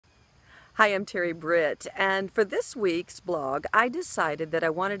Hi, I'm Terri Britt, and for this week's blog, I decided that I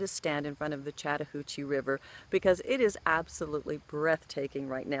wanted to stand in front of the Chattahoochee River because it is absolutely breathtaking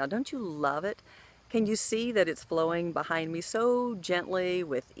right now. Don't you love it? Can you see that it's flowing behind me so gently,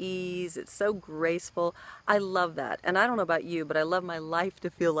 with ease? It's so graceful. I love that, and I don't know about you, but I love my life to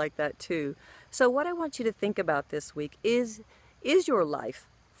feel like that too. So what I want you to think about this week is your life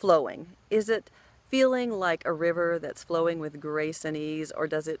flowing? Is it feeling like a river that's flowing with grace and ease, or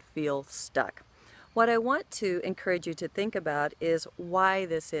does it feel stuck? What I want to encourage you to think about is why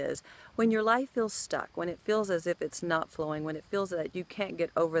this is. When your life feels stuck, when it feels as if it's not flowing, when it feels that you can't get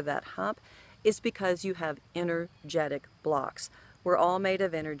over that hump, it's because you have energetic blocks. We're all made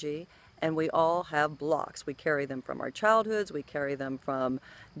of energy, and we all have blocks. We carry them from our childhoods, we carry them from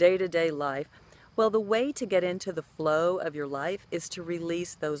day-to-day life. Well, the way to get into the flow of your life is to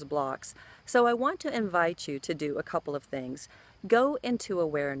release those blocks. So I want to invite you to do a couple of things. Go into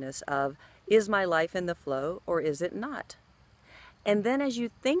awareness of, is my life in the flow or is it not? And then as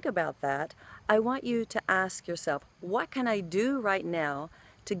you think about that, I want you to ask yourself, what can I do right now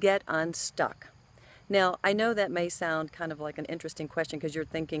to get unstuck? Now, I know that may sound kind of like an interesting question because you're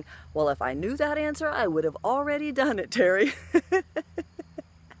thinking, well, if I knew that answer, I would have already done it, Terri.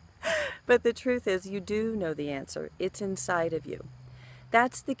 But the truth is, you do know the answer. It's inside of you.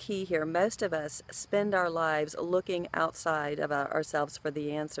 That's the key here. Most of us spend our lives looking outside of ourselves for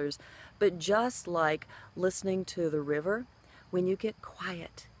the answers. But just like listening to the river, when you get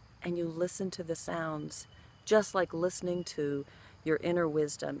quiet and you listen to the sounds, just like listening to your inner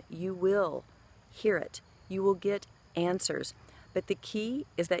wisdom, you will hear it. You will get answers. But the key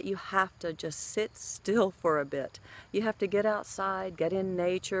is that you have to just sit still for a bit. You have to get outside, get in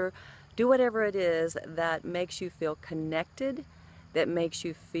nature, do whatever it is that makes you feel connected, that makes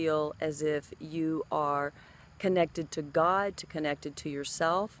you feel as if you are connected to God, connected to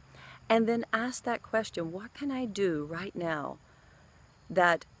yourself. And then ask that question, what can I do right now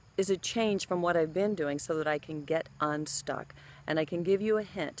that is a change from what I've been doing so that I can get unstuck? And I can give you a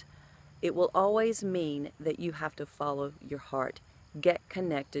hint. It will always mean that you have to follow your heart. Get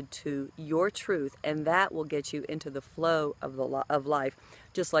connected to your truth, and that will get you into the flow of life,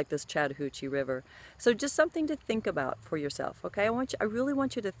 just like this Chattahoochee River. So just something to think about for yourself, okay? I really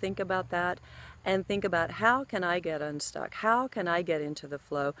want you to think about that and think about, how can I get unstuck? How can I get into the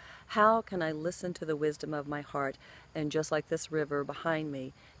flow? How can I listen to the wisdom of my heart? And just like this river behind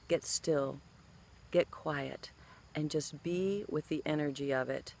me, get still, get quiet, and just be with the energy of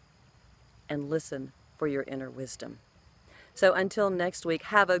it and listen for your inner wisdom. So until next week,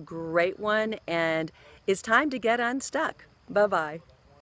 have a great one, and it's time to get unstuck. Bye-bye.